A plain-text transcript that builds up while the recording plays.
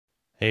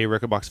Hey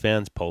Rekordbox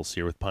fans, Pulse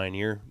here with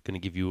Pioneer. Going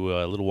to give you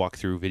a little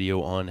walkthrough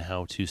video on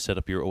how to set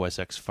up your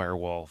OSX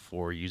firewall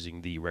for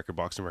using the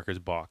Rekordbox and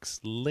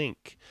Rekordbox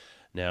link.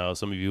 Now,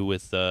 some of you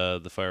with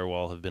the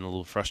firewall have been a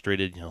little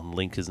frustrated. The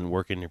link isn't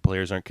working, your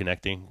players aren't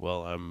connecting.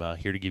 Well, I'm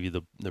here to give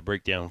you the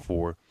breakdown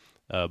for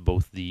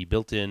both the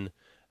built-in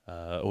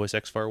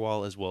OSX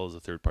firewall as well as a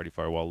third-party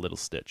firewall, Little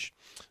Snitch.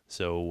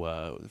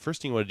 So the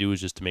first thing you want to do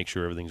is just to make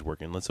sure everything's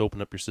working. Let's open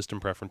up your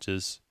system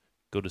preferences.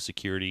 Go to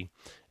security,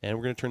 and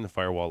we're going to turn the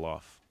firewall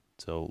off.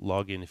 So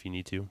log in if you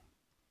need to.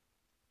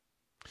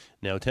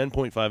 Now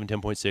 10.5 and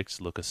 10.6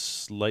 look a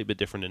slight bit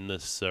different in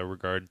this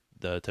regard.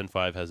 The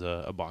 10.5 has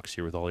a box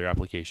here with all your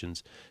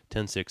applications.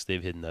 10.6,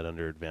 they've hidden that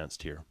under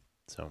advanced here.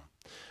 So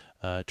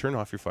turn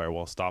off your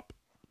firewall, stop,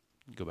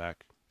 go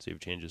back, save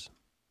changes,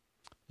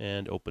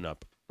 and open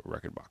up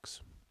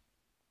Rekordbox.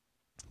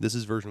 This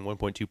is version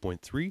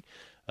 1.2.3,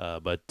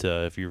 but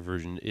if your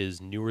version is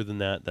newer than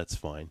that, that's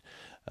fine.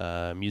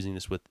 I'm using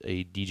this with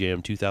a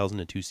DJM 2000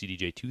 and two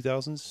CDJ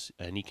 2000s.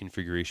 Any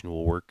configuration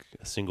will work.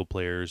 Single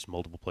players,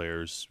 multiple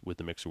players, with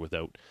the mixer,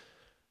 without.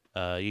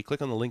 You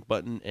click on the link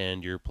button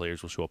and your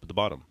players will show up at the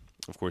bottom.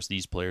 Of course,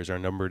 these players are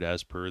numbered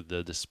as per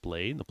the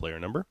display, the player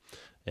number,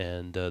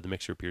 and the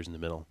mixer appears in the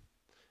middle.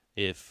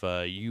 If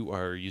you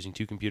are using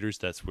two computers,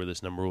 that's where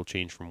this number will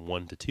change from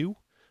 1 to 2,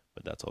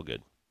 but that's all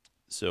good.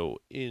 So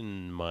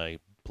in my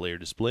player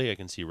display, I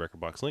can see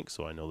Rekordbox link,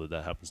 so I know that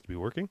that happens to be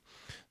working.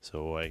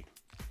 So I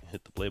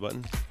hit the play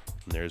button,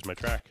 and there's my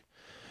track.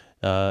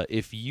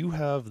 If you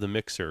have the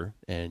mixer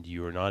and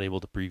you are not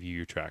able to preview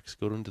your tracks,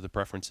 go into the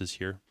preferences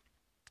here,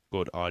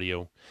 go to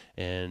audio,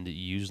 and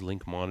use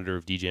link monitor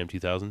of DJM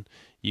 2000.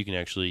 You can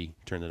actually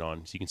turn it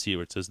on. So you can see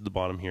where it says at the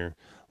bottom here,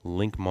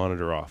 link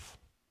monitor off.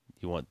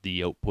 You want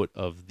the output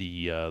of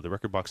the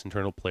Rekordbox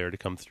internal player to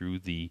come through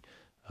the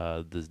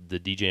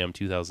DJM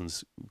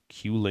 2000's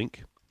Q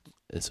link.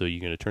 And so you're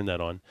going to turn that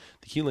on.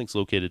 The Q link's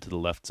located to the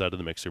left side of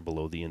the mixer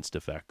below the inst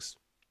effects.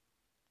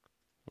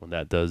 What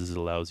that does is it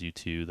allows you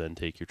to then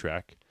take your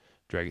track,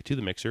 drag it to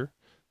the mixer.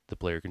 The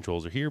player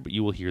controls are here, but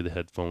you will hear the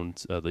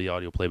headphones, the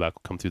audio playback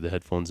will come through the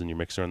headphones in your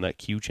mixer on that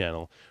Q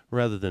channel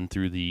rather than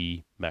through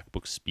the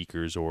MacBook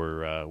speakers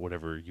or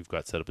whatever you've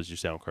got set up as your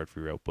sound card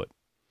for your output.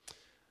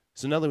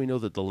 So now that we know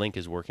that the link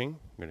is working,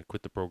 I'm going to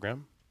quit the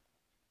program.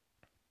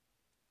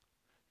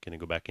 Going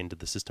to go back into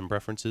the system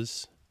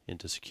preferences,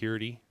 into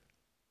security,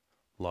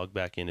 log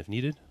back in if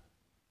needed.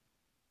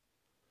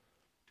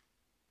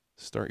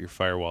 Start your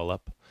firewall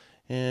up.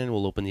 And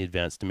we'll open the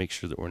advanced to make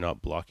sure that we're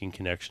not blocking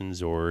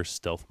connections or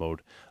stealth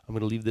mode. I'm going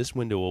to leave this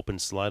window open,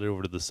 slide it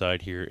over to the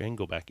side here, and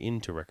go back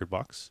into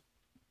Rekordbox.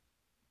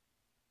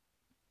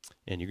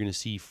 And you're going to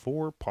see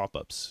 4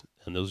 pop-ups.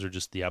 And those are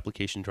just the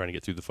application trying to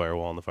get through the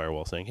firewall and the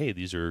firewall saying, hey,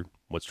 these are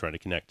what's trying to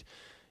connect.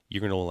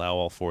 You're going to allow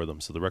all 4 of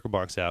them. So the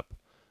Rekorbox app,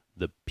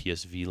 the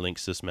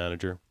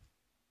PSvLinkSysMgr.app,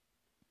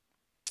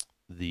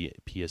 the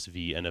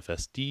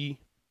PSvNFSd.app,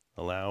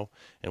 allow.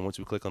 And once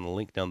we click on the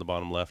link down the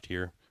bottom left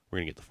here, we're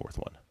going to get the 4th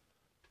one.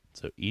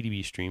 So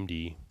EDB stream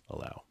D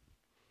allow.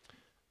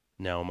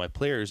 Now my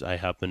players, I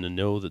happen to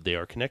know that they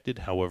are connected.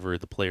 However,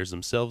 the players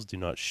themselves do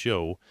not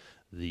show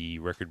the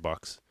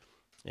Rekordbox.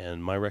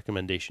 And my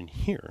recommendation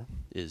here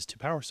is to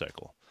power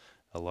cycle.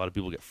 A lot of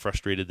people get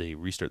frustrated. They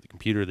restart the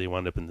computer. They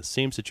wind up in the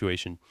same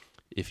situation.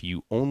 If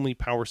you only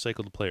power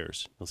cycle the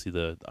players, you'll see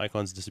the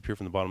icons disappear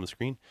from the bottom of the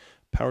screen.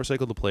 Power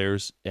cycle the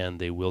players and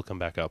they will come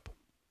back up.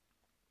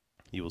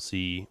 You will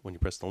see when you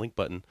press the link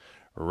button,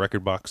 a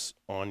Rekordbox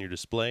on your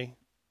display.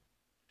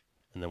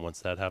 And then once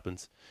that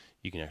happens,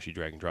 you can actually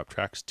drag and drop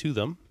tracks to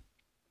them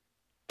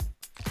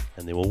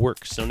and they will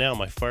work. So now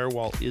my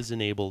firewall is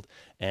enabled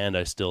and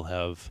I still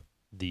have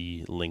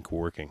the link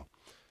working.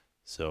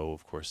 So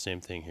of course,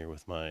 same thing here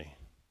with my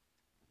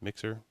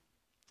mixer.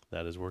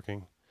 That is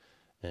working.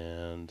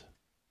 And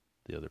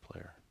the other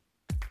player.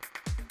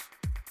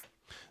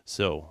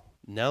 So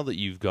now that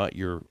you've got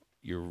your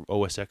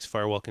OSX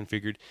firewall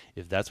configured,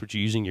 if that's what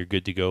you're using, you're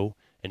good to go.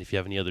 And if you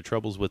have any other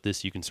troubles with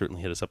this, you can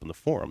certainly hit us up in the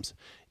forums.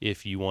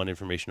 If you want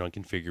information on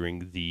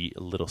configuring the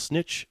Little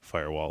Snitch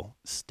firewall,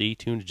 stay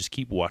tuned. Just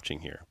keep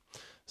watching here.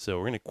 So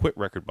we're going to quit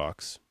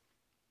Rekordbox.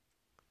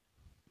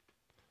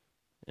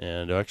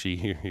 And actually,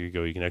 here you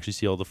go. You can actually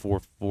see all the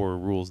four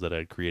rules that I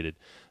had created.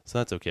 So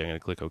that's okay. I'm going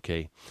to click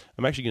OK.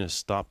 I'm actually going to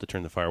stop to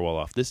turn the firewall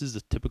off. This is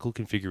the typical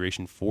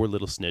configuration for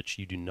Little Snitch.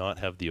 You do not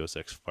have the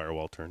OSX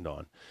firewall turned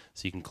on.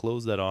 So you can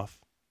close that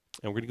off.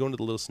 And we're going to go into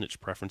the Little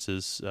Snitch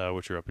preferences,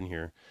 which are up in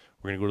here.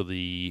 We're going to go to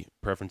the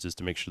preferences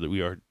to make sure that we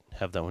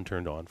have that one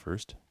turned on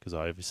first, because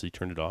I obviously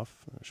turned it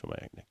off. I'll show my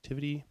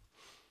activity.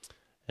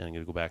 And I'm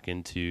going to go back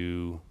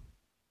into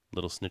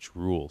Little Snitch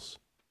rules.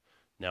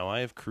 Now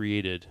I have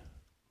created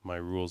my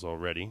rules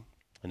already,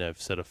 and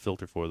I've set a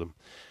filter for them.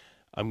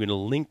 I'm going to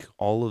link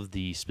all of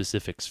the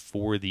specifics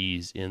for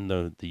these in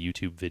the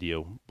YouTube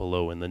video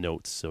below in the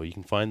notes, so you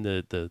can find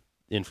the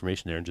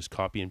information there and just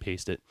copy and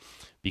paste it,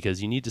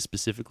 because you need to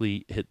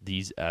specifically hit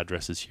these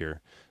addresses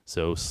here.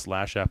 So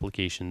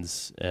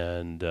 /applications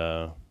and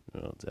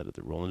let's edit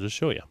the rule and just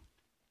show you.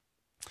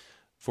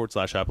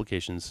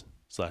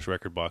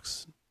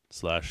 /applications/Rekordbox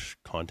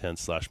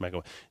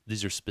 /content/macOS.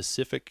 These are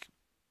specific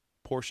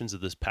portions of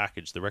this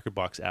package, the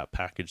Rekordbox app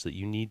package, that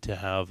you need to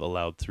have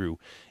allowed through.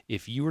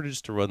 If you were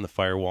just to run the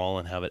firewall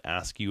and have it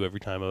ask you every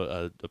time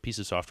a piece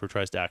of software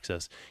tries to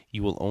access,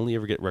 you will only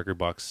ever get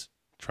Rekordbox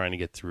trying to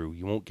get through.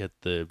 You won't get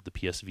the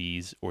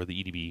PSVs or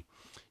the EDB.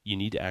 You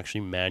need to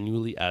actually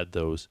manually add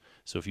those.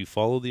 So if you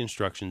follow the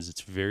instructions,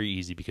 it's very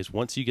easy, because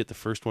once you get the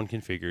first one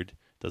configured,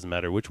 doesn't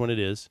matter which one it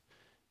is,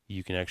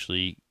 you can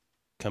actually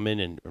come in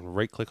and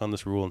right click on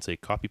this rule and say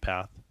copy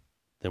path.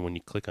 Then when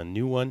you click on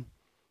new one,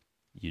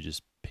 you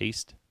just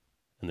paste,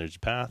 and there's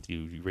your path.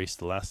 You erase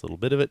the last little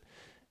bit of it,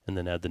 and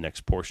then add the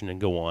next portion and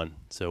go on.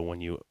 So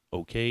when you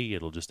OK,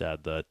 it'll just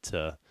add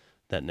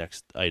that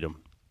next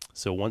item.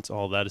 So once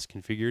all that is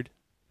configured,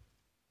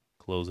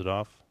 close it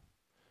off,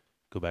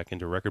 go back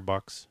into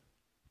Rekordbox,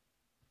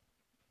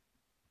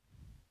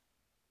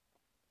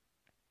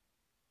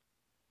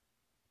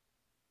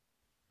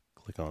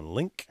 click on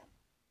link,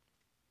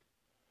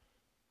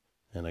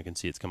 and I can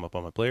see it's come up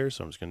on my player,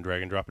 so I'm just going to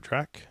drag and drop a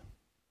track.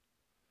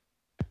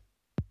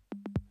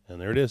 And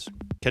there it is.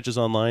 Catch us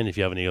online if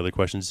you have any other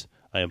questions.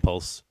 I am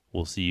Pulse.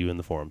 We'll see you in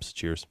the forums.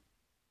 Cheers.